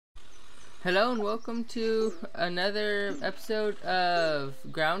Hello and welcome to another episode of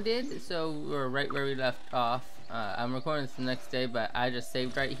Grounded. So we're right where we left off. I'm recording this the next day, but I just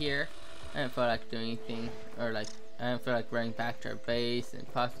saved right here. I didn't feel like doing anything, or like I didn't feel like running back to our base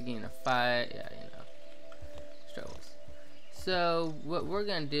and possibly getting a fight. Yeah, you know, struggles. So what we're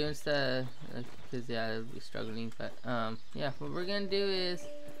gonna do instead, because yeah, I'll be struggling. But yeah, what we're gonna do is,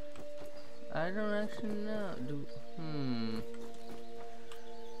 I don't actually know.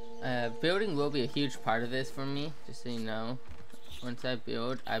 Building will be a huge part of this for me, just so you know. Once I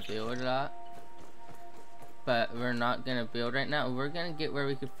build a lot. But we're not gonna build right now. We're gonna get where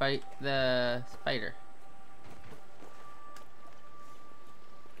we could fight the spider.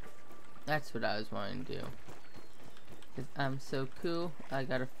 That's what I was wanting to do. Because I'm so cool, I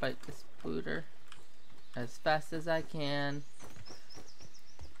gotta fight the spider as fast as I can.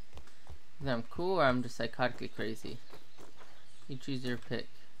 Either I'm cool or I'm just psychotically crazy. You choose your pick.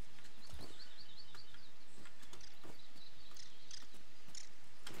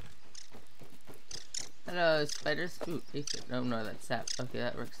 Hello, spiders. Ooh, aphid. Oh no, that's sap. Okay,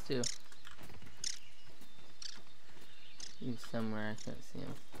 that works too. He's somewhere. I can't see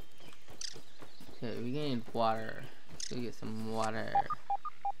him. Okay, we need water. Let's go get some water.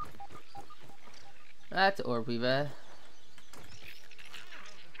 That's orb weaver.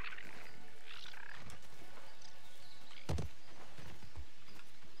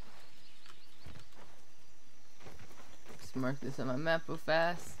 Let's mark this on my map real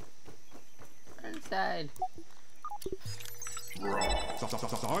fast. Inside. We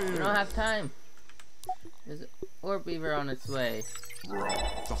don't have time. There's an orb weaver on its way.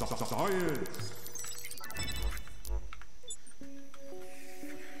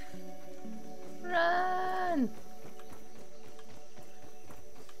 Run!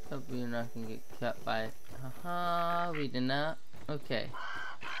 Hope we're not gonna get cut by it. Haha, we did not. Okay.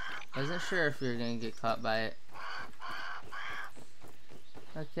 Wasn't sure if we were gonna get caught by it.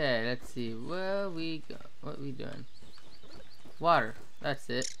 Okay, let's see. Where we go? What we doing? Water. That's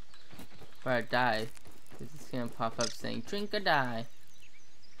it. Before I die, it's gonna pop up saying "drink or die."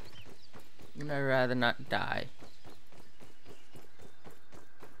 And I'd rather not die.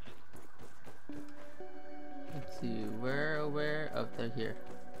 Let's see. Where? Oh, they're here.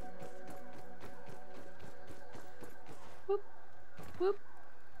 Whoop, whoop,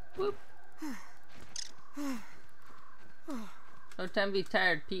 whoop. No time to be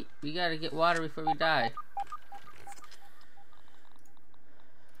tired, Pete. We gotta get water before we die.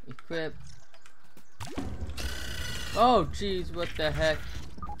 Equip. Oh, jeez, what the heck?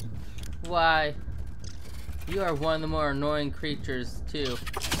 Why? You are one of the more annoying creatures, too.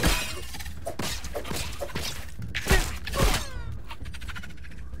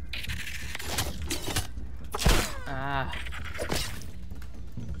 Ah.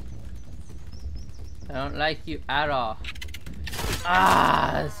 I don't like you at all.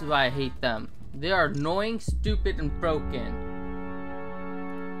 Ah, this is why I hate them. They are annoying, stupid, and broken.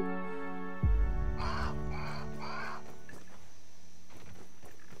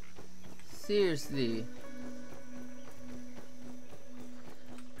 Seriously.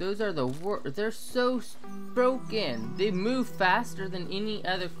 Those are the worst. They're so broken. They move faster than any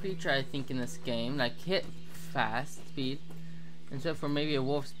other creature, I think, in this game. Like, hit fast speed. Except for maybe a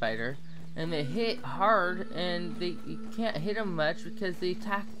wolf spider. And they hit hard, and you can't hit them much because they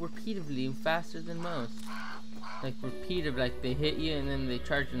attack repeatedly and faster than most. Like repeated, like they hit you and then they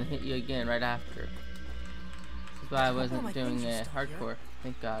charge and hit you again right after. That's why I wasn't doing a hardcore.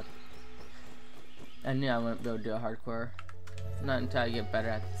 Thank God. I knew I wouldn't be able to do a hardcore. Not until I get better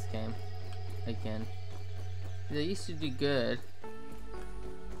at this game. Again. They used to do good.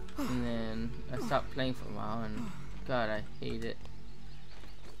 And then I stopped playing for a while and God, I hate it.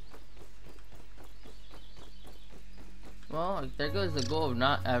 Well, there goes the goal of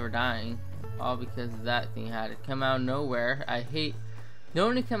not ever dying. All because that thing had to come out of nowhere. I hate... They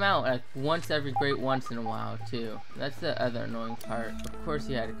only come out like once every great once in a while, too. That's the other annoying part. Of course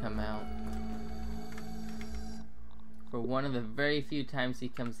he had to come out. For one of the very few times he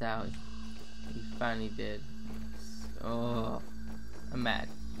comes out, he finally did. Oh, I'm mad.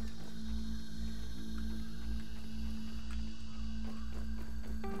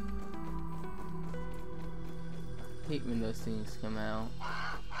 I hate when those things come out.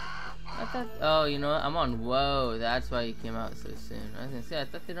 I thought, oh, you know what? I'm on whoa. That's why he came out so soon. I was gonna say, I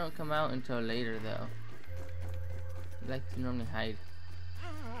thought they don't come out until later, though. They like to normally hide.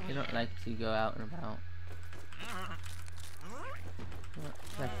 They don't like to go out and about.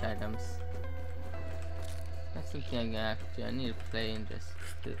 Collect items. That's something I'm gonna have to do. I need to play and just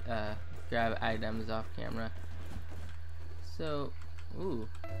grab items off camera. So, ooh.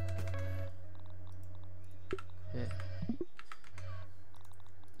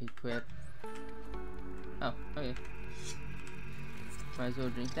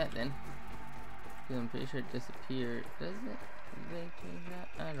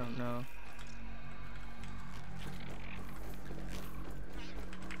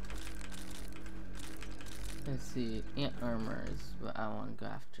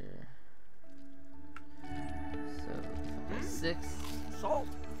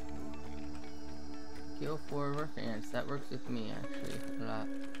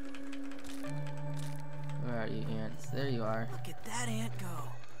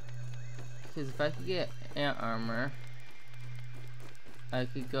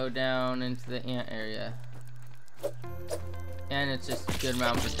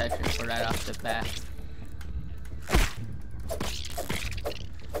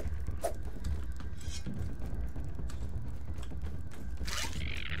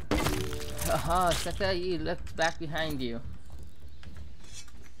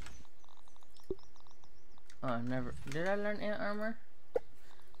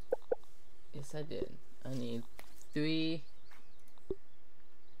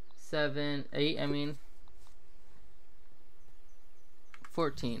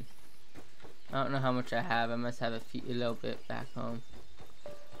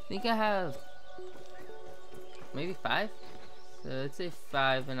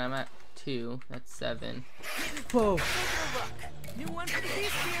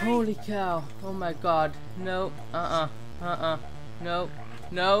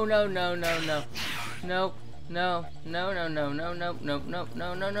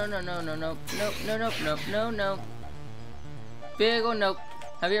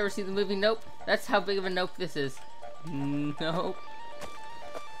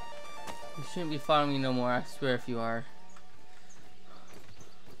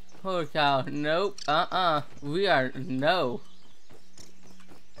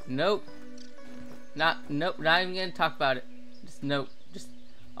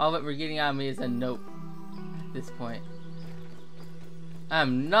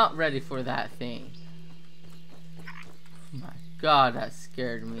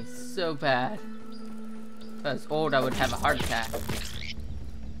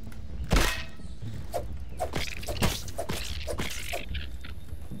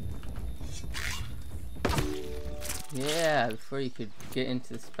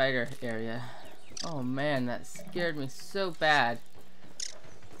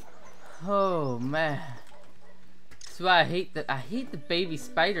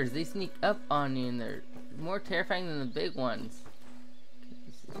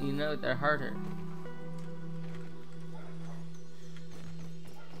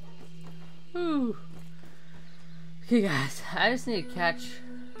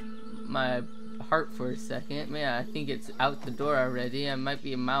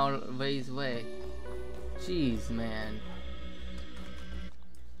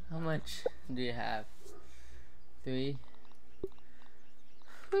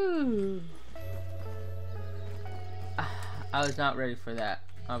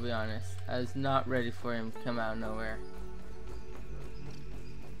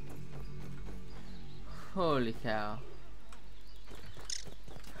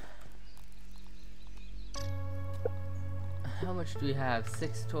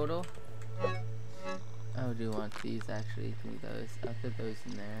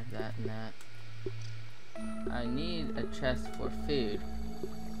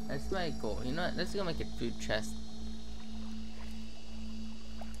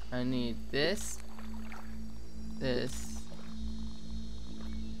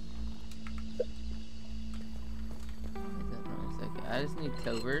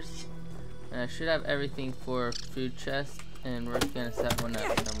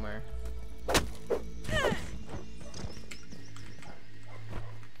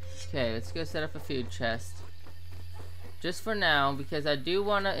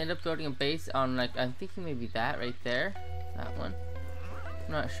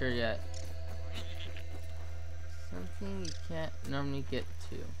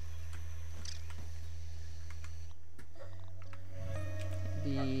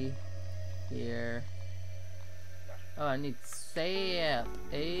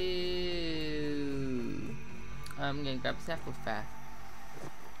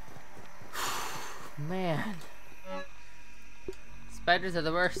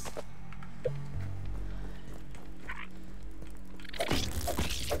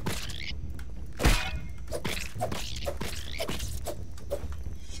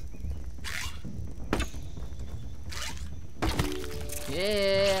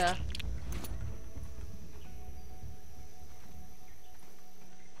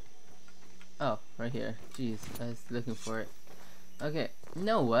 Okay, you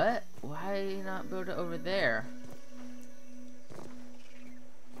know what? Why not build it over there?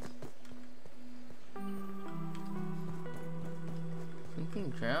 Something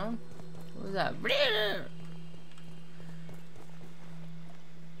drown? What was that?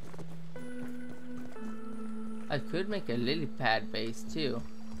 I could make a lily pad base too.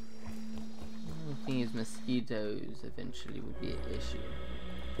 The only thing is mosquitoes eventually would be an issue.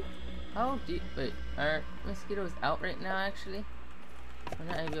 How deep? Wait, are mosquitoes out right now actually? I'm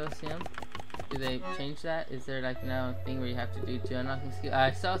not able to see them. Do they change that? Is there like now a thing where you have to do to unlock mosquitoes?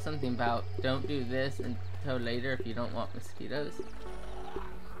 I saw something about don't do this until later if you don't want mosquitoes.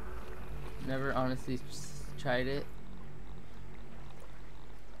 Never honestly tried it.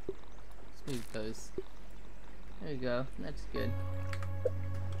 Let's move those. There you go. That's good.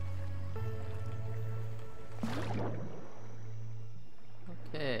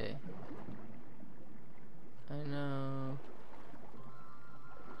 Okay. I know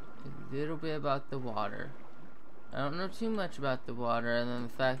a little bit about the water. I don't know too much about the water other than the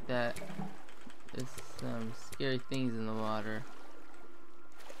fact that there's some scary things in the water.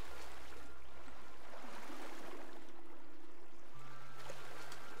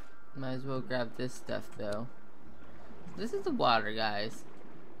 Might as well grab this stuff though. This is the water, guys.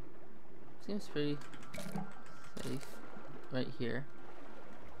 Seems pretty safe right here.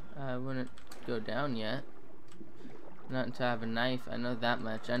 I wouldn't go down yet. Not until I have a knife. I know that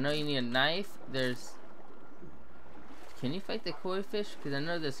much. I know you need a knife. There's... Can you fight the koi fish? Because I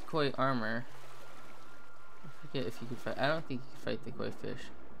know there's koi armor. I forget if you can fight. I don't think you can fight the koi fish.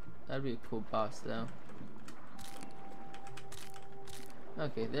 That'd be a cool boss though.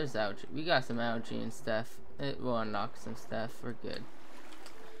 Okay, there's algae. We got some algae and stuff. It will unlock some stuff. We're good.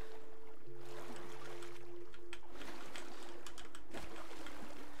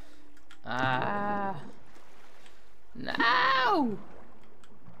 Ah. No!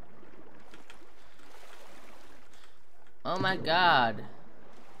 Oh my god.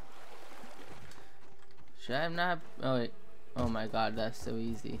 Should I not? Oh wait. Oh my god, that's so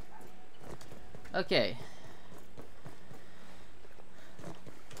easy. Okay.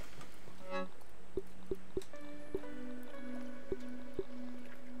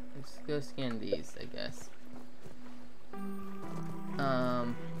 Let's go scan these, I guess.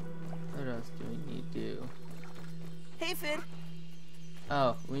 What else do we need to do? Hey, Finn.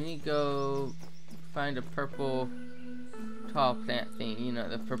 Oh, we need to go find a purple tall plant thing. You know,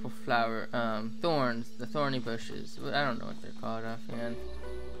 the purple flower, thorns, the thorny bushes. I don't know what they're called offhand.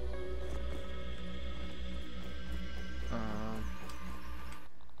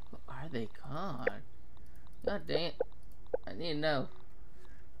 What are they called? God dang it. I need to know.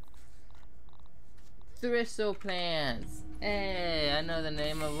 Thistle plants. Hey, I know the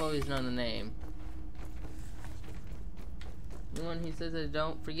name. I've always known the name. The one who says I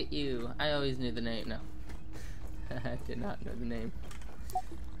don't forget you. I always knew the name. No. I did not know the name.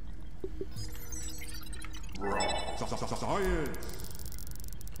 Science.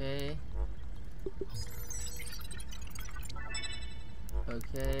 Okay.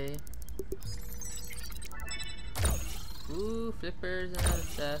 Okay. Ooh, flippers and other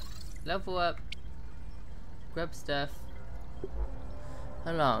stuff. Level up. Grab stuff.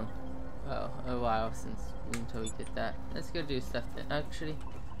 How long? Oh, a while until we get that. Let's go do stuff then. Actually,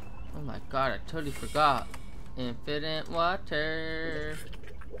 oh my god, I totally forgot. Infinite water.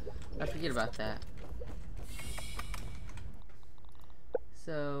 I forget about that.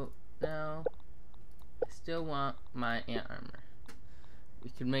 So now I still want my ant armor. We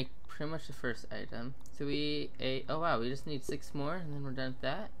could make pretty much the first item. 3, 8. Oh wow, we just need 6 more and then we're done with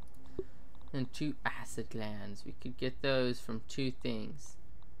that. And 2 acid glands. We could get those from 2 things.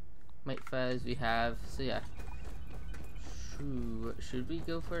 Mite fuzz we have. So yeah. Should we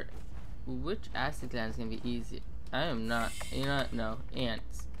go for it? Which acid gland is gonna be easy? I am not. You know what? No.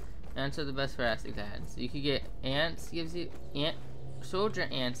 Ants. Ants are the best for acid glands. You could get ants. Gives you soldier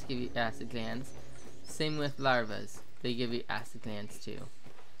ants give you acid glands. Same with larvas. They give you acid glands too.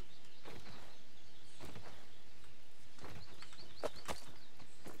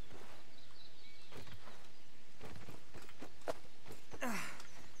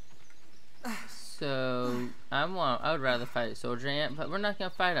 So I would rather fight a soldier ant, but we're not gonna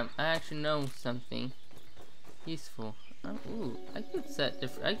fight him. I actually know something useful. Ooh, I could set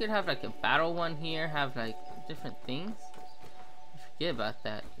different. I could have like a battle one here, have like different things. I forget about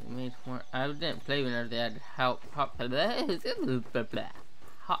that. It made more. I didn't play whenever they had hot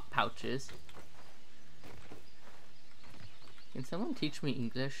pouches. Can someone teach me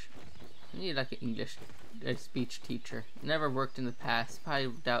English? I need like an English speech teacher. Never worked in the past.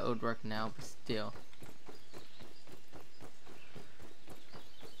 Probably doubt it would work now, but still.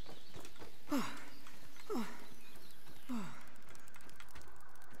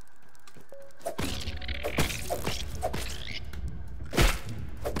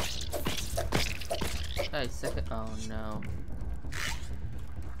 die second. Oh no.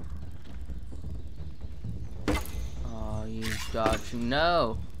 Oh, you dodging.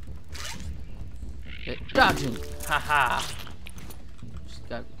 No. Dodging. Haha. Just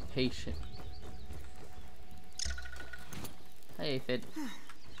got patient. Hey, Fid.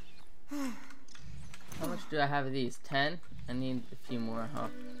 How much do I have of these? 10? I need a few more, huh?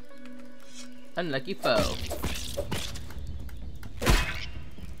 Unlucky foe.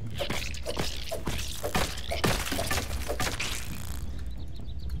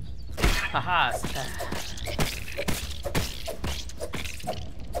 Haha.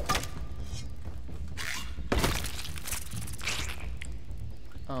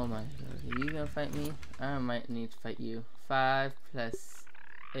 Oh my god, are you gonna fight me? I might need to fight you. 5 plus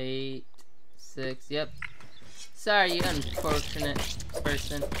 8, 6, yep. Sorry, you unfortunate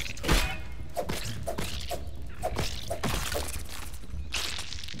person.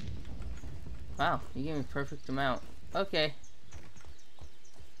 Wow, you gave me perfect amount. Okay.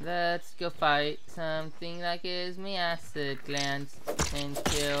 Let's go fight something that gives me acid glands and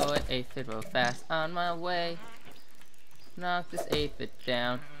kill an aphid real fast on my way. Knock this aphid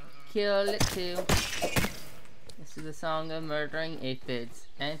down. Kill it too. This is the song of murdering aphids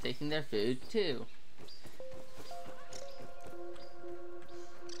and taking their food too.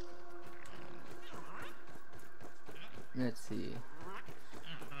 Let's see.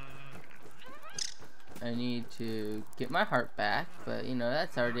 I need to get my heart back, but you know,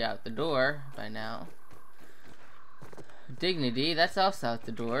 that's already out the door by now. Dignity, that's also out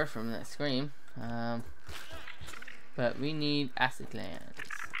the door from that scream. But we need acid glands.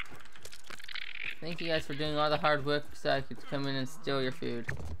 Thank you guys for doing all the hard work so I could come in and steal your food.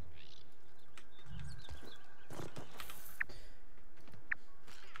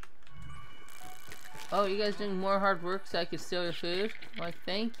 Oh, you guys doing more hard work so I could steal your food? Why,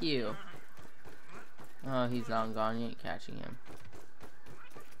 thank you. Oh, he's long gone. You ain't catching him.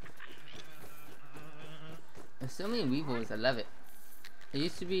 There's so many weevils. I love it. It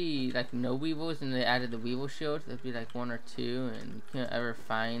used to be like no weevils, and they added the weevil shield. There'd be like 1 or 2, and you couldn't ever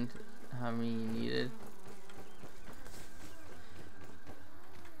find how many you needed.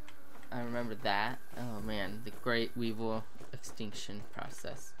 I remember that. Oh man, the great weevil extinction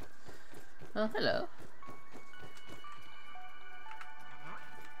process. Oh, hello.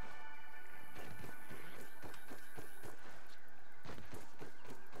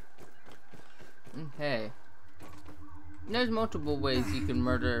 Okay. There's multiple ways you can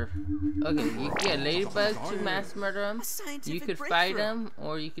murder. Okay, you can get a ladybug to mass murder them. You could fight them,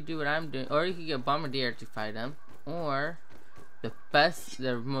 or you could do what I'm doing, or you could get a bombardier to fight them, or the best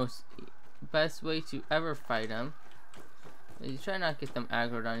way to ever fight them is you try not to get them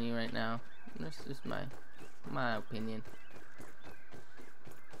aggroed on you right now. That's just my opinion.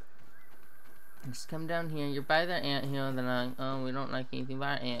 Just come down here. You're by the anthill. Then oh, we don't like anything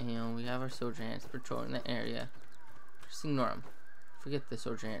by our anthill. We have our soldier ants patrolling the area. Just ignore them. Forget the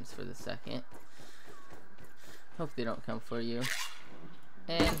soldier ants for the second. Hope they don't come for you.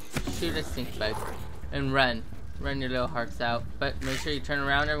 And shoot a stink bug. And run. Run your little hearts out. But make sure you turn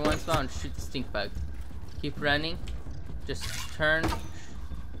around every once in a while and shoot the stink bug. Keep running. Just turn.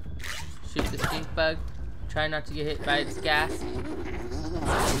 Shoot the stink bug. Try not to get hit by its gas.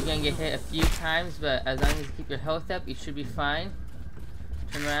 You're gonna get hit a few times, but as long as you keep your health up, you should be fine.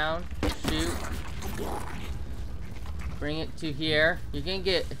 Turn around. Shoot. Bring it to here. You're gonna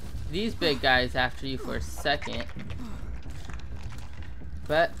get these big guys after you for a second.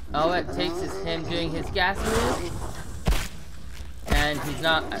 But all it takes is him doing his gas move. And they're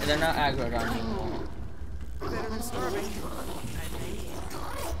not aggroed on you. Better than starving.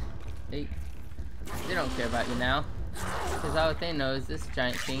 They don't care about you now. Because all they know is this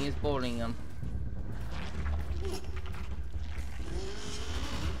giant thing is bullying them.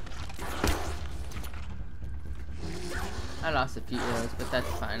 I lost a few arrows, but that's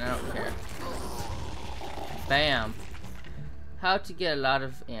fine. I don't care. Bam. How to get a lot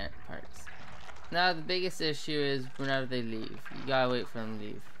of ant parts. Now the biggest issue is whenever they leave. You gotta wait for them to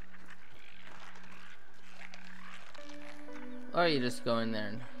leave. Or you just go in there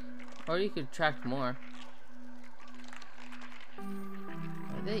and... Or you could attract more.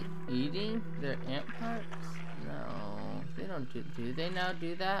 Are they eating their ant parts? No. They don't do they now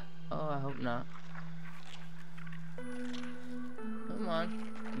do that? Oh, I hope not. Come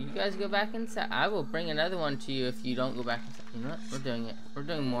on. You guys go back inside. I will bring another one to you if you don't go back inside. You know what? We're doing it. We're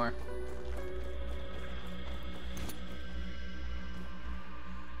doing more.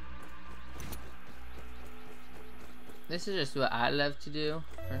 This is just what I love to do,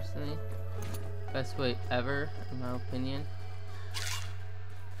 personally. Best way ever, in my opinion.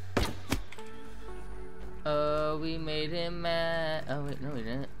 Oh, we made him mad. Oh, wait, no, we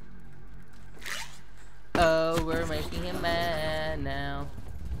didn't. Oh, we're making him mad now.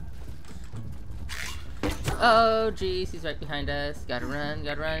 Oh, jeez, he's right behind us. Gotta run,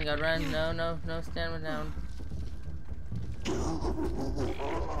 gotta run, gotta run. No, no, no, stand down.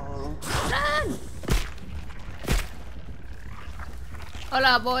 Run!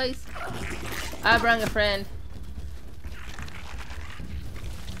 Hola, boys. I brought a friend.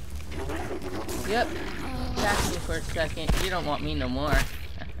 Yep. Back me for a second. You don't want me no more.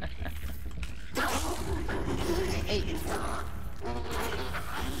 Hey.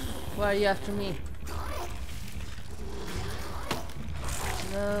 Why are you after me?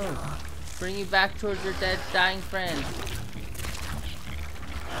 No. Bring you back towards your dead, dying friend.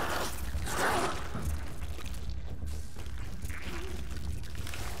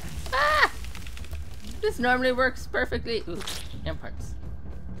 Ah! This normally works perfectly. Ooh, and parts.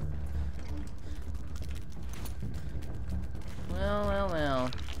 Well, well,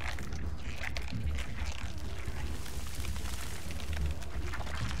 well.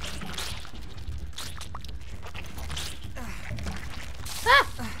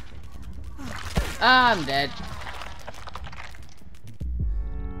 Ah, I'm dead.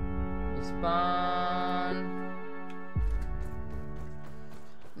 Respawn.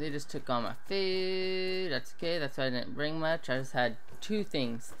 They just took all my food. That's okay. That's why I didn't bring much. I just had 2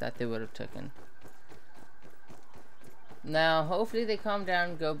 things that they would have taken. Now, hopefully they calm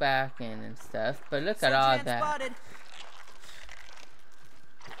down and go back in and stuff. But look at all that. Spotted.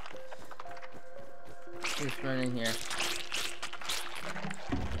 Just run in here.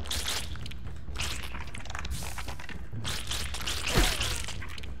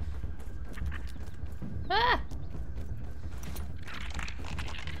 Ah!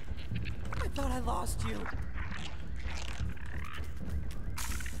 I thought I lost you.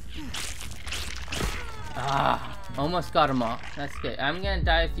 Ah, almost got them all. That's good. I'm gonna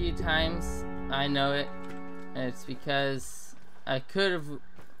die a few times. I know it. And it's because I could have.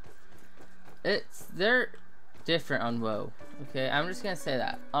 They're different on WoW. Okay, I'm just gonna say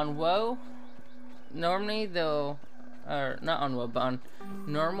that on WoW. Normally they'll, or not on WoW, but on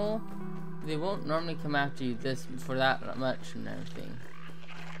normal, they won't normally come after you this for that much and everything.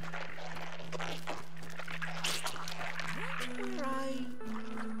 I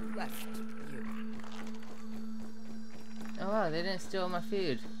left you. Oh wow, they didn't steal my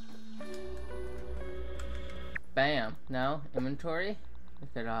food. Bam. No inventory.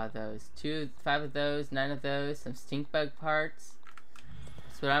 Look at all those. 5 of those, 9 of those, some stink bug parts.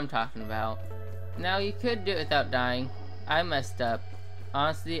 That's what I'm talking about. Now you could do it without dying. I messed up.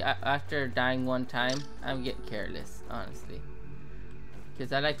 Honestly, after dying 1 time, I'm getting careless, honestly.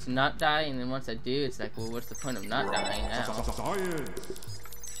 Because I like to not die, and then once I do, it's like, well, what's the point of not dying now?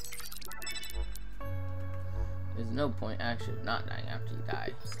 There's no point actually of not dying after you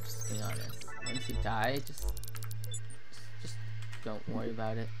die. Just being honest. Once you die, just don't worry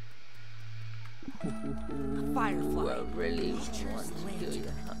about it. Firefly. I really want to do you.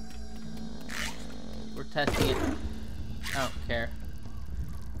 We're testing it. I don't care.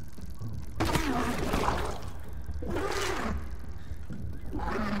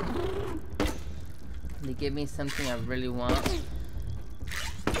 They give me something I really want.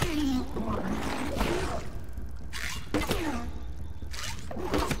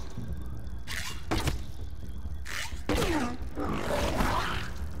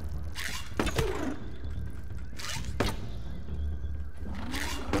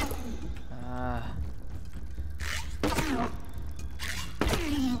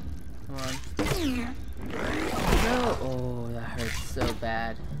 Come on. No! Oh, that hurts so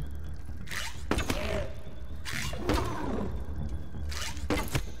bad.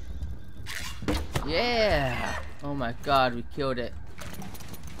 Yeah! Oh my god, we killed it.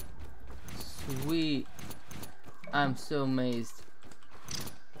 Sweet. I'm so amazed.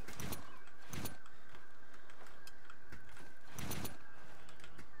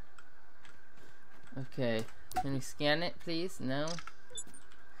 Okay. Can we scan it, please? No?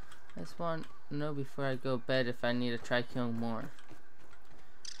 I just want to know before I go to bed if I need to try killing more.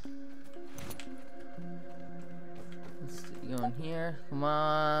 Let's go in here. Come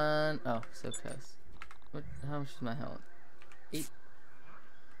on. Oh, so close. What? How much is my health? 8.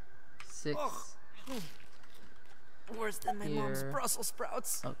 6. Oh. Worse than my mom's Brussels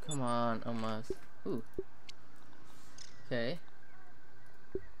sprouts. Oh, come on. Almost. Ooh. Okay.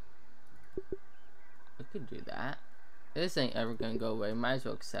 I could do that. This ain't ever gonna go away. Might as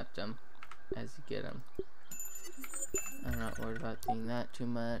well accept them as you get them. I'm not worried about doing that too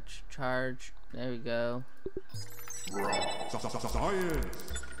much. Charge. There we go.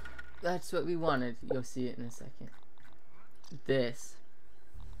 That's what we wanted. You'll see it in a second. This.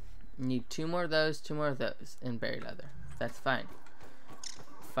 Need 2 more of those, 2 more of those, and berry leather. That's fine.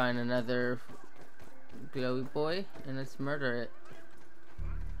 Find another glowy boy, and let's murder it.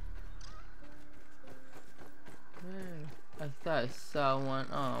 Where? I thought I saw one.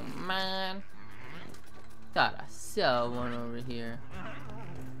 Oh man. Thought I saw one over here.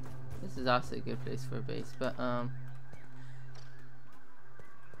 This is also a good place for a base, but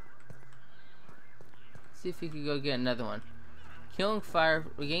see if we could go get another one.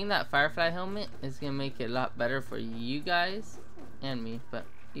 Getting that firefly helmet is gonna make it a lot better for you guys and me, but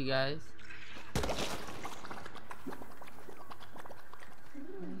you guys. Why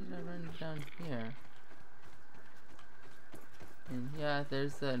did I run down here? And yeah,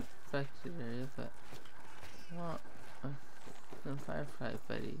 there's the infected area, but I want some firefly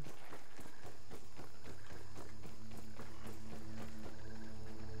buddies.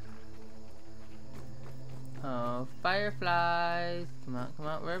 Oh, fireflies! Come on,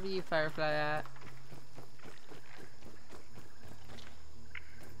 wherever you firefly at.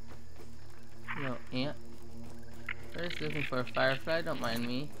 No ant. We're just looking for a firefly, don't mind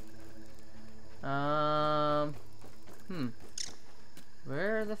me. Where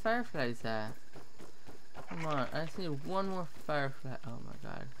are the fireflies at? Come on, I just need one more firefly. Oh my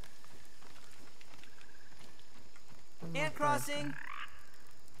god. Ant crossing!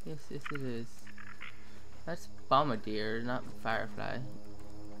 Yes, it is. That's bombardier, not firefly.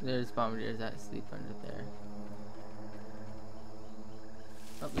 There's bombardiers that sleep under there.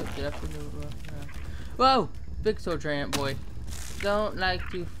 Oh, look, get up in the whoa! Big soldier ant boy. Don't like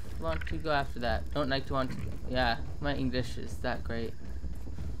to want to go after that. Don't like to want to. Yeah, my English is that great.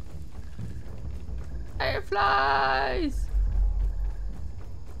 Fireflies!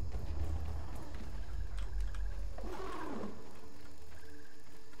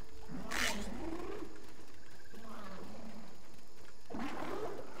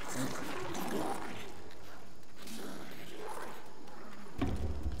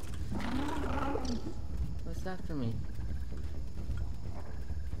 After me.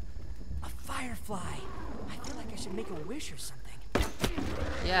 A firefly. I feel like I should make a wish or something.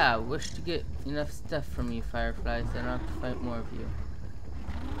 Yeah, wish to get enough stuff from you, fireflies, and I'll have to fight more of you.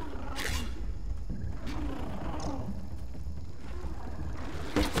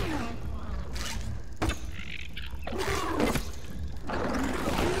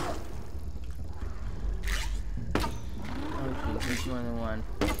 Oh geez, there's more than one.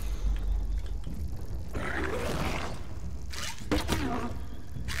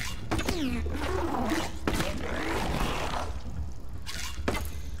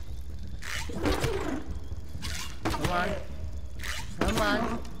 Come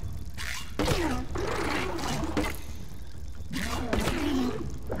on.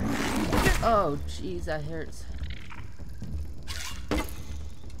 Oh, jeez, that hurts.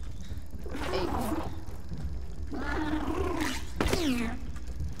 Hey.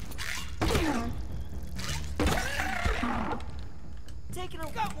 Taking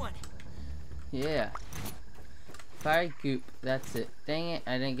a got one. Yeah. Fire goop. That's it. Dang it,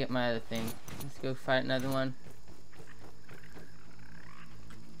 I didn't get my other thing. Let's go fight another one.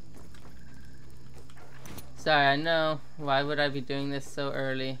 Sorry, I know. Why would I be doing this so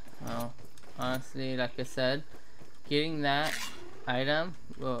early? Well, honestly, like I said, getting that item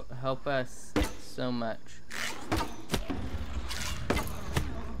will help us so much.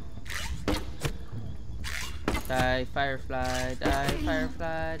 Die, firefly, die,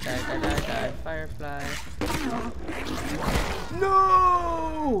 firefly, die, firefly.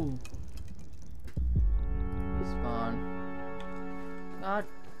 No! Spawn. God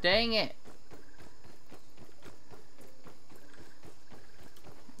dang it!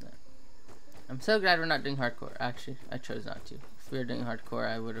 I'm so glad we're not doing hardcore. Actually, I chose not to. If we were doing hardcore,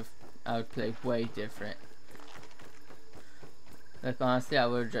 I would play way different. Like honestly, I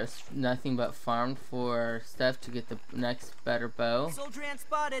would just nothing but farmed for stuff to get the next better bow. Soldier ant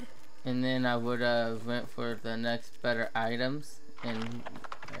spotted. And then I would have went for the next better items, and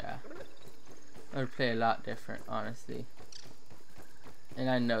yeah, I would play a lot different, honestly. And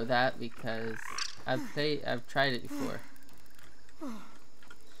I know that because I've tried it before.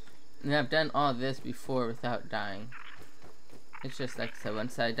 And I've done all this before without dying. It's just like so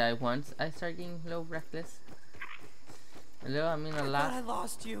once I die once, I start getting a little reckless. A little, I mean a lot. I thought I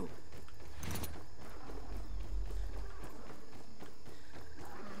lost you.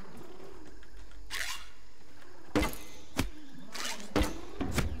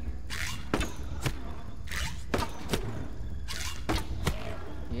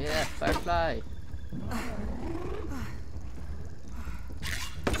 Yeah, firefly.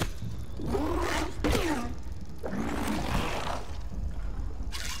 Come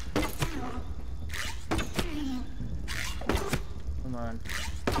on.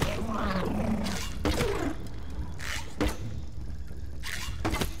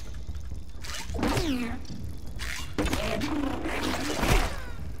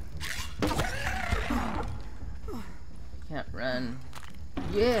 Can't run.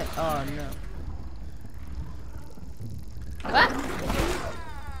 Yeah. Oh no.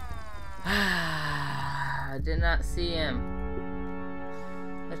 Ah! I did not see him.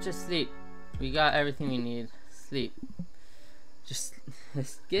 Let's just sleep. We got everything we need. Sleep. Just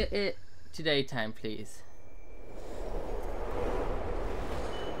let's get it to daytime, please.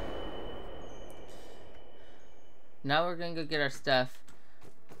 Now we're gonna go get our stuff.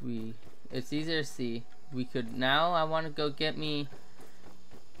 It's easier to see. We could now. I want to go get me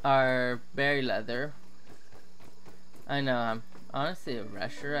our berry leather. I know I'm honestly a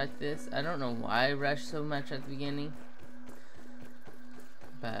rusher at this. I don't know why I rush so much at the beginning,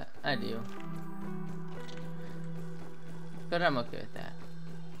 but I do. But I'm okay with that.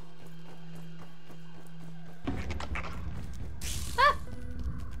 Ah!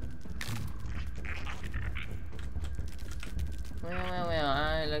 Well,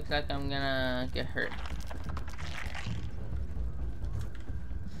 it looks like I'm gonna get hurt.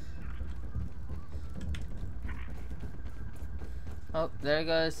 Oh, there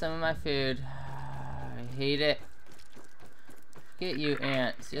goes some of my food. I hate it. Forget you,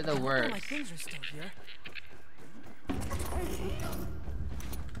 ants. You're the worst. My things are still here.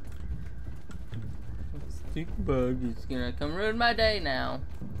 Stick bug is gonna come ruin my day now.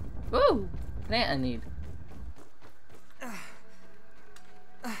 Woo! Plant I need.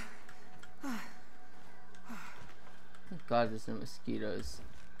 Thank God there's no mosquitoes.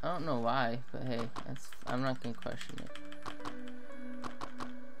 I don't know why, but hey, I'm not gonna question it.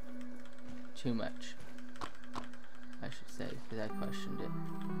 Too much, I should say, because I questioned it.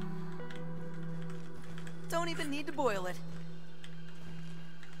 Don't even need to boil it.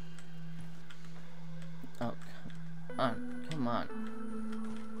 Oh, come on.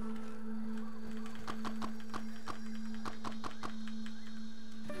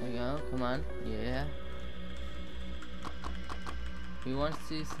 There we go, come on, yeah. Who wants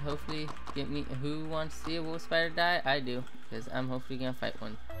to hopefully get me, who wants to see a wolf spider die? I do, because I'm hopefully gonna fight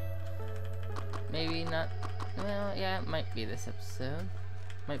one. Maybe not, well, yeah, it might be this episode.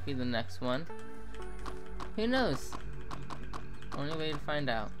 Might be the next one. Who knows? Only way to find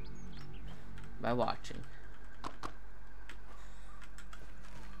out. By watching.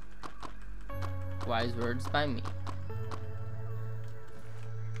 Wise words by me.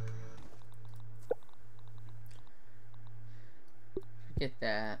 Forget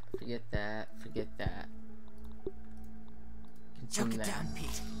that, forget that, forget that. Choke it down,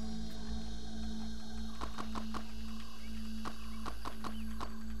 Pete.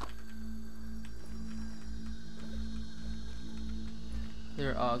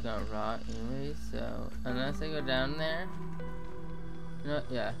 They're all gonna rot anyway, so unless I go down there. No,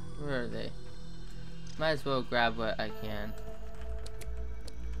 yeah, where are they? Might as well grab what I can.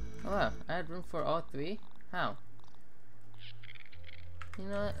 Oh wow, I had room for all three? How? You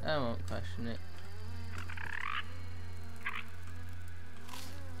know what? I won't question it.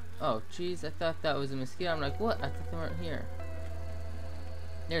 Oh jeez, I thought that was a mosquito. I'm like, what? I thought they weren't here.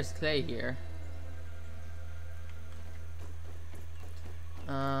 There's clay here.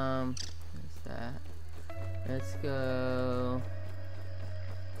 What's that? Let's go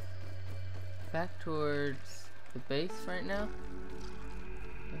back towards the base right now. I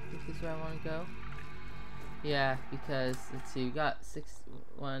think this is where I want to go. Yeah, because let's see, we got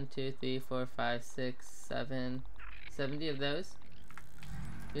 1, 2, 3, 4, 5, 6, 7, 70 of those.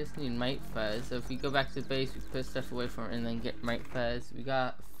 We just need mite fuzz. So if we go back to the base, we put stuff away from it and then get mite fuzz. We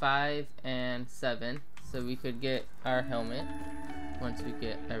got 5 and 7, so we could get our helmet once we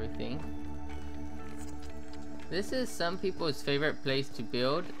get everything. This is some people's favorite place to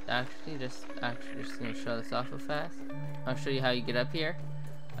build. Actually, just gonna show this off real fast. I'll show you how you get up here.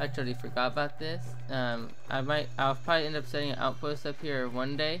 I totally forgot about this. I'll probably end up setting an outpost up here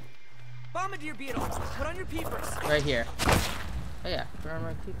one day. Bombardier beetle, put on your peepers. Right here. Oh yeah, put on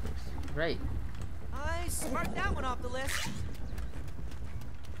my peepers. Right. I smarted that one off the list.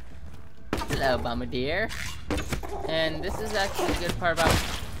 Hello, bombardier. And this is actually a good part about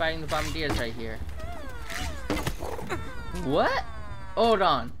fighting the bombardiers right here. What? Hold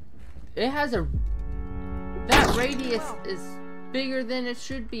on. It has a... That radius is bigger than it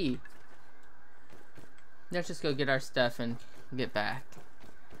should be. Let's just go get our stuff and get back.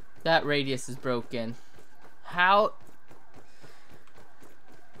 That radius is broken. How...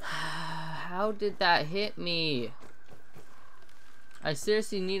 How did that hit me? I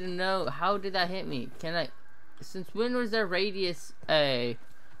seriously need to know, how did that hit me? Can I, since when was there radius a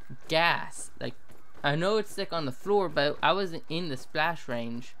gas? Like, I know it's like on the floor, but I wasn't in the splash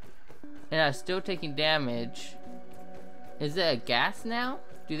range. And I was still taking damage. Is it a gas now?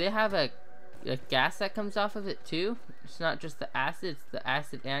 Do they have a gas that comes off of it too? It's not just the acid, it's the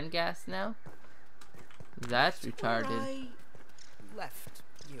acid and gas now? That's retarded. I left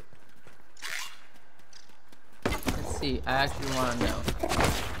you. Let's see, I actually want to know.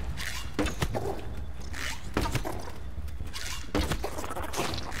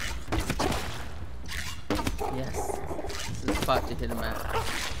 Yes, this is the spot to hit him at.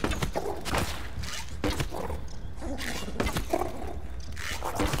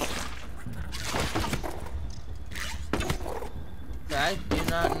 But I do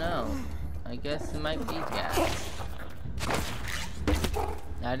not know. I guess it might be gas.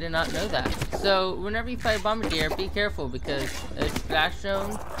 I did not know that. So whenever you fight a bombardier, be careful because its splash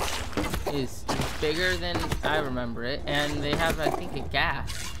zone is bigger than I remember it, and they have, I think, a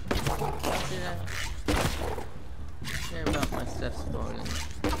gas. Did I care about my stuff spoiling?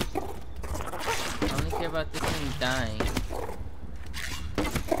 I only care about this thing dying.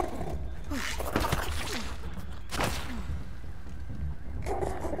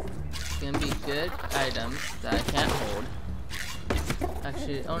 It's gonna be good items that I can't hold.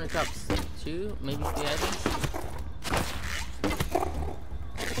 Actually, it only drops 2, maybe 3 items.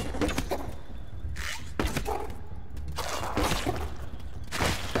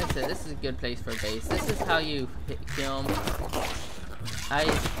 Like I said, this is a good place for a base. This is how you kill them. I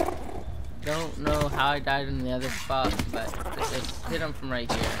don't know how I died in the other spot, but just hit them from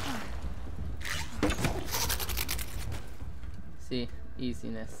right here. See,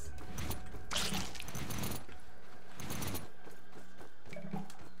 easiness.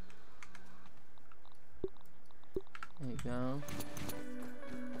 There you go.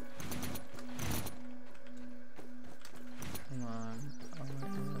 Come on.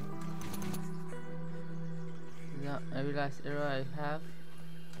 Is that every last arrow I have?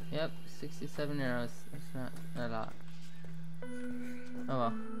 Yep, 67 arrows. That's not a lot. Oh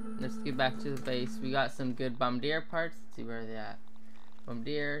well. Let's get back to the base. We got some good bombardier parts. Let's see where they're at.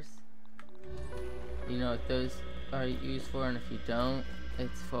 Bombardiers. You know what those are used for, and if you don't,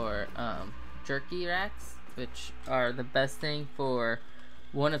 it's for jerky racks, which are the best thing for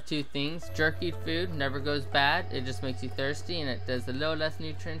one of 2 things. Jerky food never goes bad. It just makes you thirsty, and it does a little less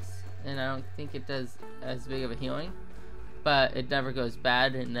nutrients, and I don't think it does as big of a healing, but it never goes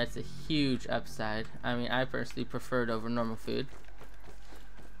bad, and that's a huge upside. I mean, I personally prefer it over normal food.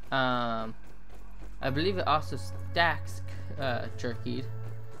 I believe it also stacks jerky.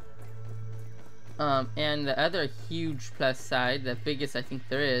 And the other huge plus side, the biggest I think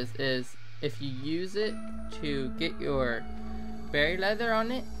there is if you use it to get your berry leather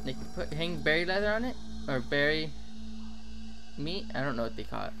on it, like you hang berry leather on it, or berry meat, I don't know what they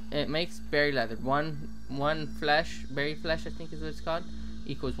call it. It makes berry leather. One flesh, berry flesh I think is what it's called,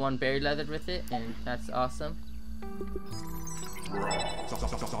 equals 1 berry leather with it, and that's awesome. Let's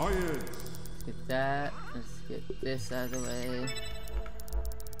get that. Let's get this out of the way.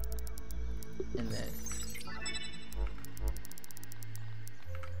 And then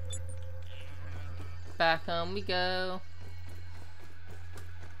back home we go.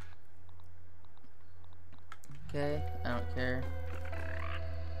 Okay, I don't care.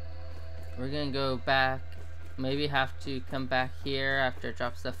 We're gonna go back. Maybe have to come back here after I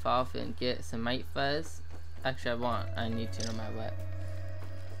drop stuff off and get some mite fuzz. Actually, I need to no matter what.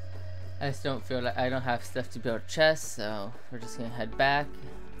 I just don't feel like I don't have stuff to build a chest, so we're just gonna head back,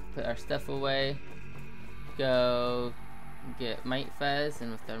 put our stuff away, go get mite fuzz,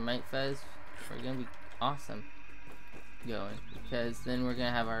 and with our mite fuzz, we're gonna be awesome going, because then we're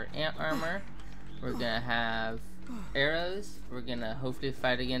gonna have our ant armor, we're gonna have arrows, we're gonna hopefully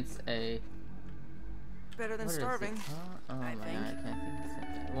fight against a Better than starving. Oh my god, I can't think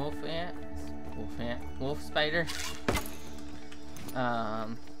of it. Wolf spider.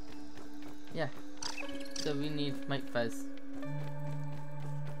 Yeah. So we need mite fuzz.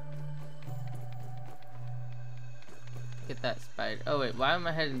 Get that spider. Oh wait, why am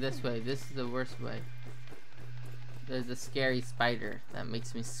I heading this way? This is the worst way. There's a scary spider that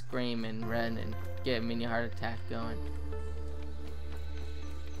makes me scream and run and get a mini heart attack going.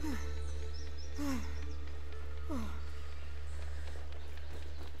 Let's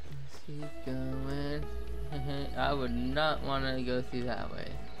keep going. I would not want to go through that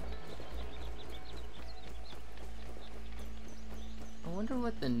way. I wonder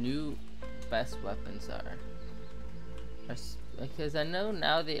what the new best weapons are. because I know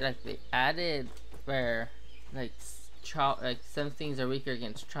now they added where like chop, like some things are weaker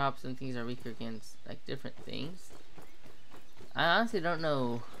against chop, some things are weaker against like different things. I honestly don't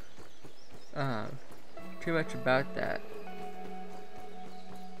know too much about that.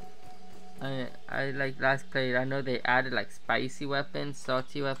 I like last played, I know they added like spicy weapons,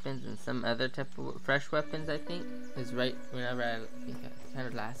 salty weapons, and some other type of fresh weapons, I think. Is right whenever I think I kind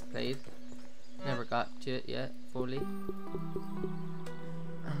of last played. Never got to it yet, fully.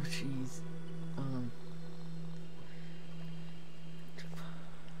 Oh jeez.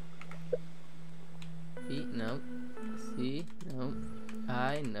 B, nope. C, nope.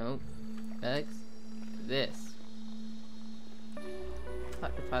 I, nope. X, this.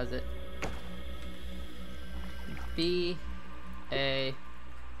 Hot deposit. B, A,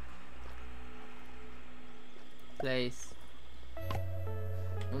 place.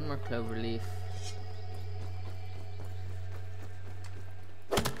 One more clover leaf.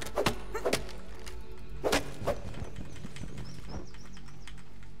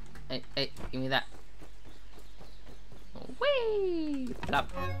 Hey, give me that. Whee!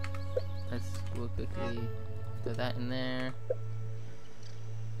 Plop. We'll quickly throw that in there.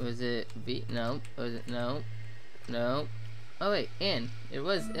 Was it V? No. Was it no? No. Oh wait, in. It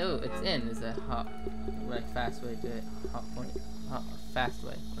was. Oh, it's in. Is a hot, like fast way to it. Hot point. Hot, fast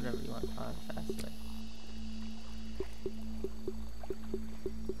way. Whatever you want to call it. Fast way.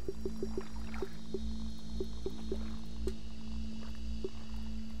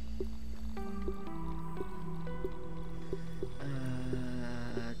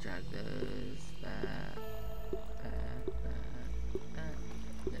 Drag those. That.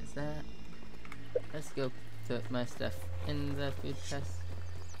 There's that. Let's go put my stuff in the food chest.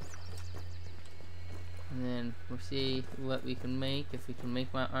 And then we'll see what we can make, if we can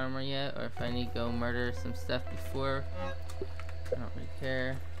make my armor yet, or if I need to go murder some stuff before. I don't really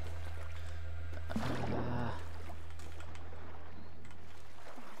care.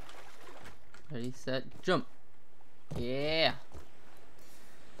 Ready, set, jump. Yeah.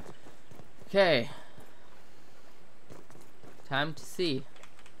 Okay. Time to see.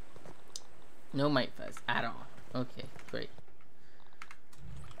 No might fuzz at all. Okay, great.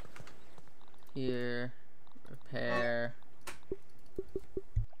 Here, repair.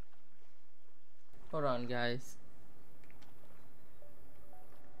 Hold on, guys.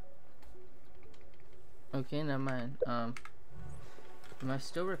 Okay, never mind. Am I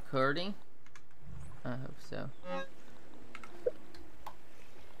still recording? I hope so.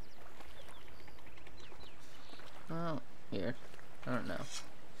 Well, here. I don't know.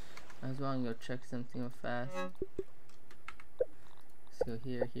 Might as well go check something real fast. Let's go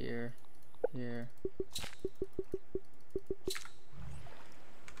here, here, here.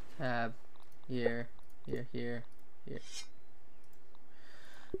 Tab. Here, here, here, here.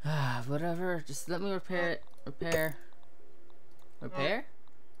 Whatever. Just let me repair it. Repair. Repair?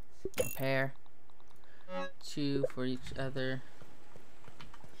 Repair. 2 for each other.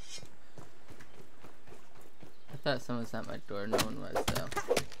 I thought someone was at my door. No one was, though.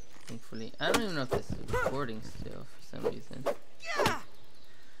 Thankfully. I don't even know if this is recording still for some reason.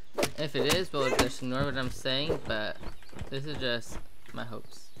 If it is, well, just ignore what I'm saying, but this is just my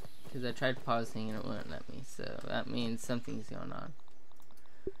hopes. Because I tried pausing and it wouldn't let me, so that means something's going on.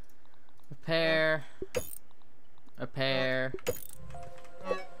 Repair. Repair.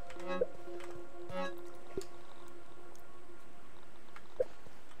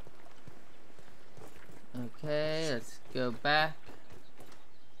 Okay, let's go back.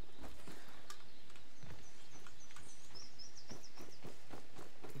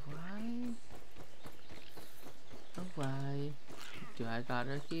 Why? Oh, why do I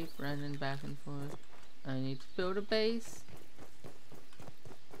gotta keep running back and forth? I need to build a base.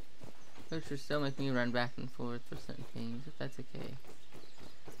 Which will still make me run back and forth for certain things, if that's okay.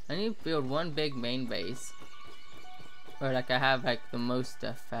 I need to build one big main base. Where like I have like the most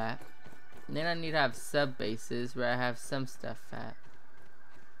stuff at. And then I need to have sub bases where I have some stuff at.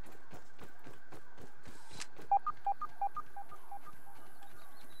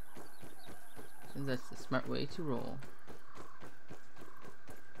 And that's the smart way to roll.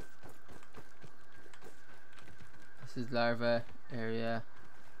 This is larva area.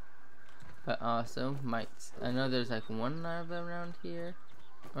 But also mites. I know there's like one larva around here.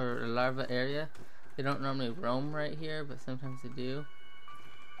 Or a larva area. They don't normally roam right here, but sometimes they do.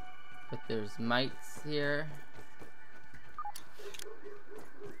 But there's mites here.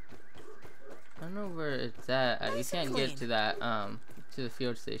 I don't know where it's at. You can't get to that to the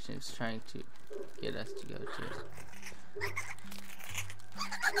field station it's trying to get us to go to.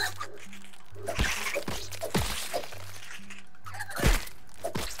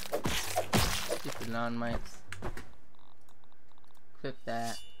 lawn mites. Equip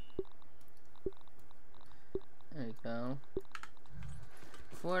that. There you go.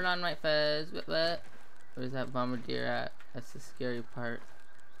 4 lawn mite fuzz. What? Where's that bombardier at? That's the scary part.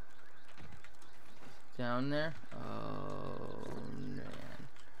 Down there? Oh, man.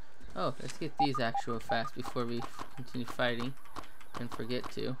 Oh, let's get these actual fast before we continue fighting and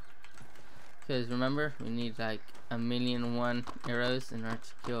forget to. Because remember, we need like 1,000,001 arrows in order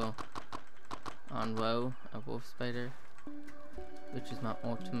to kill on Woe a wolf spider, which is my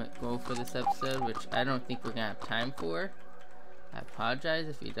ultimate goal for this episode, which I don't think we're gonna have time for. I apologize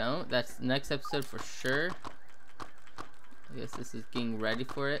if we don't. That's next episode for sure. I guess this is getting ready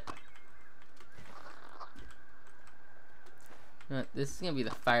for it. You know what, this is gonna be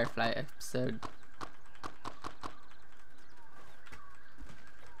the Firefly episode.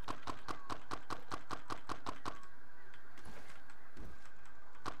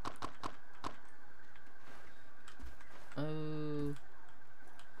 Oh,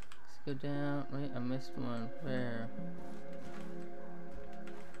 let's go down. Wait, I missed one. Where?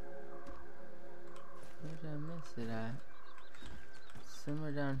 Where did I miss it at?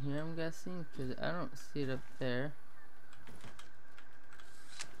 Somewhere down here, I'm guessing, because I don't see it up there.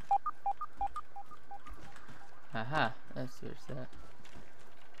 Haha, that's where it's at.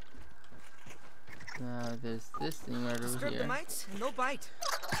 Now there's this thing right over Strip here. the mites and they'll bite.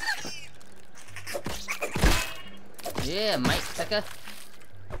 Yeah, mite sucker.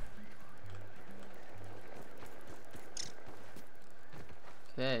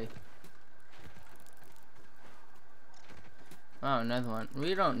 Okay. Oh, another one.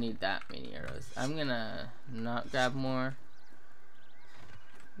 We don't need that many arrows. I'm gonna not grab more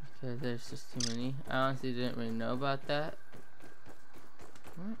because there's just too many. I honestly didn't really know about that.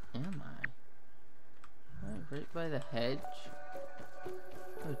 Where am I? Am I right by the hedge?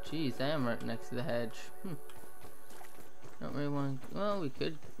 Oh jeez, I am right next to the hedge. Don't really want to. Well, we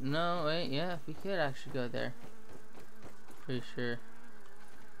could. No, wait, yeah, we could actually go there. Pretty sure.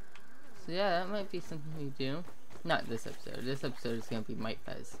 So yeah, that might be something we do. Not this episode. This episode is gonna be Mite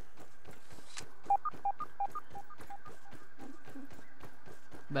Fez.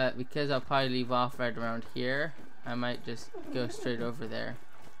 But because I'll probably leave off right around here, I might just go straight over there.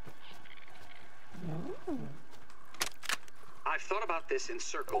 I've thought about this in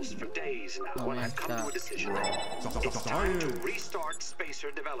circles for days now, Oh, and I've come to a decision. It's time to restart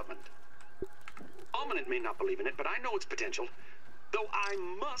spacer development. Ominent may not believe in it, but I know its potential. Though I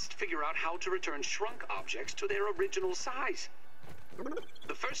must figure out how to return shrunk objects to their original size.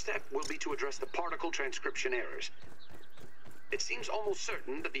 The first step will be to address the particle transcription errors. It seems almost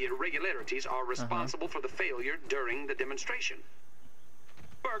certain that the irregularities are responsible for the failure during the demonstration.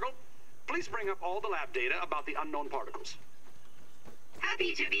 Burgle, please bring up all the lab data about the unknown particles.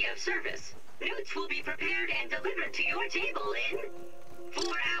 Happy to be of service. Notes will be prepared and delivered to your table in 4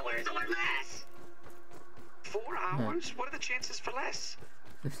 hours or less. 4 hours? What are the chances for less?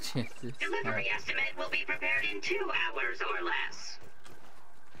 The chances. Delivery estimate will be prepared in 2 hours or less.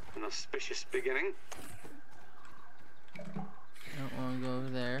 An auspicious beginning. I don't want to go over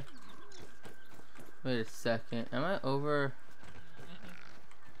there. Wait a second. Am I over?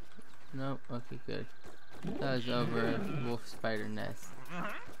 Nope. Okay, good. That was over a wolf spider nest.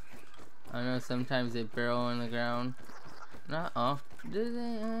 I know sometimes they burrow in the ground. Not often. Do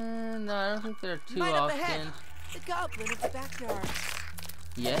they? No, I don't think they're too Mite up ahead. often. The goblin of the backyard.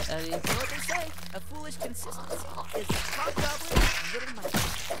 Yet, at least. You know what they say? A foolish consistency is the hobgoblin of little mice.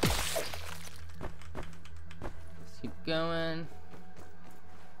 Let's keep going.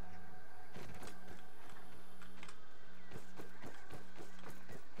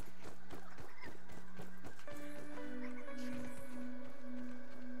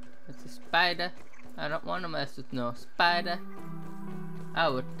 It's a spider. I don't want to mess with no spider. I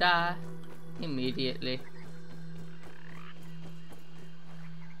would die immediately.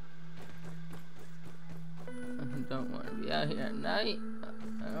 I don't want to be out here at night.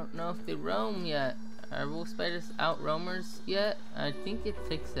 I don't know if they roam yet. Are wolf spiders out roamers yet? I think it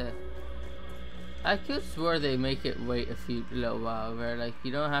takes a... I could swear they make it wait a little while where like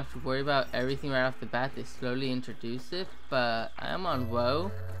you don't have to worry about everything right off the bat. They slowly introduce it, but I'm on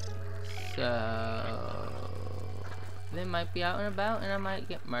Woe, so they might be out and about and I might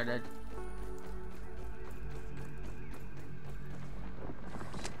get murdered.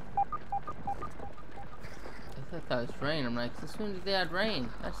 I thought that was rain. I'm like, as soon as they had rain,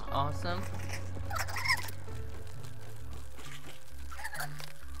 that's awesome.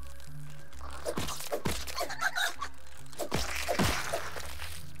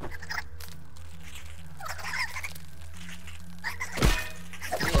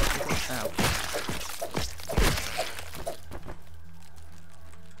 Ow.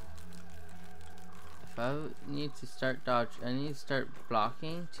 need to start dodge. I need to start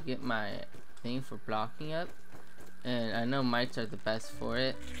blocking to get my thing for blocking up. And I know mites are the best for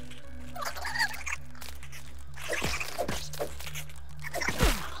it.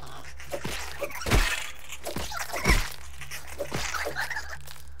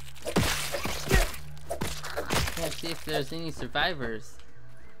 Can't see if there's any survivors.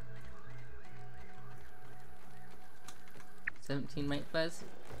 17 mite buzz.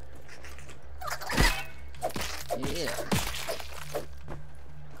 Yeah.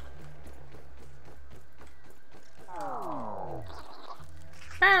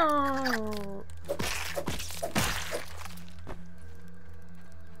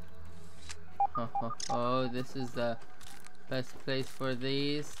 Oh, this is the best place for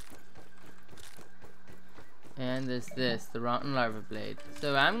these. And there's this, the rotten larva blade.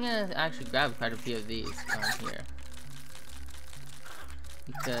 So I'm gonna actually grab quite a few of these on here.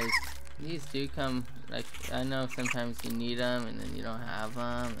 Because these do come, like, I know sometimes you need them and then you don't have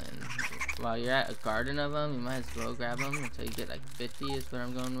them, and while you're at a garden of them, you might as well grab them until you get like 50 is what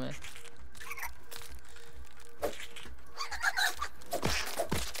I'm going with.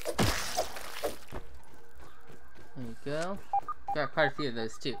 There you go. Got quite a few of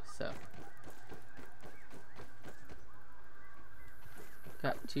those too, so.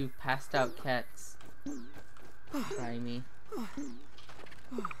 Got 2 passed out cats by me.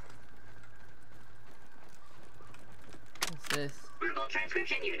 What's this? Verbal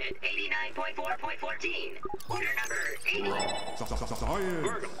transcription unit 89.4.14. Order number 80.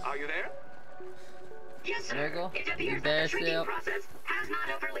 Virgil, are you there? Yes, sir. Virgil, It you appears there that the shrinking still? process has not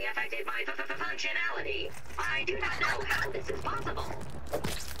overly affected my functionality. I do not know how this is possible.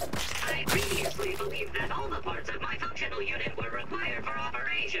 I previously believed that all the parts of my functional unit were required for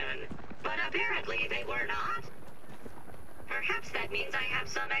operation, but apparently they were not. Perhaps that means I have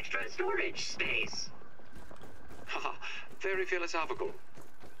some extra storage space. Haha, very philosophical.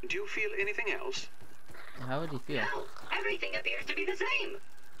 Do you feel anything else? How would you feel? No, everything appears to be the same.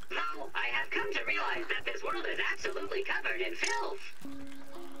 Though I have come to realize that this world is absolutely covered in filth.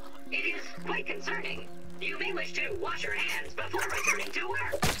 It is quite concerning. You may wish to wash your hands before returning to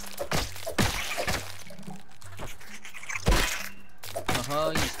work.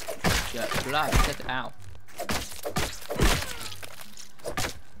 Oh, you got blocked. Check it out.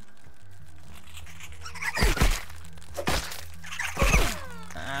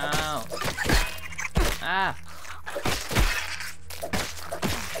 Ow. Ah.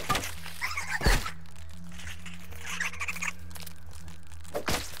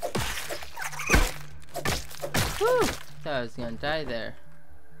 Whew. Thought I was gonna die there.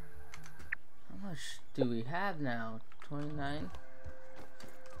 How much do we have now? 29?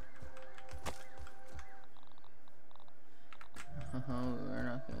 We're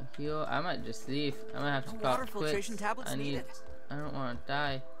not gonna heal. I might just leave. I might have to call Water it filtration quits. tablets needed. I don't want to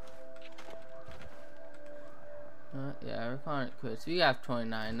die. Yeah, we're calling it quits. We have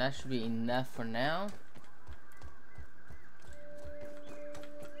 29. That should be enough for now.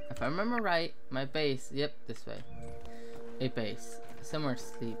 If I remember right, my base. Yep, this way. A base. Somewhere to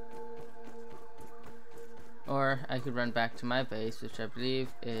sleep. Or I could run back to my base, which I believe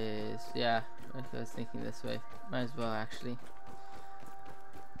is, yeah, I was thinking this way. Might as well actually.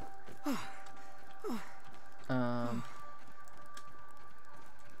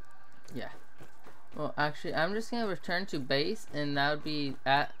 Yeah. Well, actually, I'm just gonna return to base, and that would be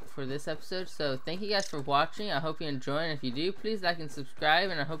that for this episode. So thank you guys for watching. I hope you enjoy, and if you do, please like and subscribe,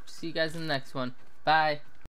 and I hope to see you guys in the next one. Bye.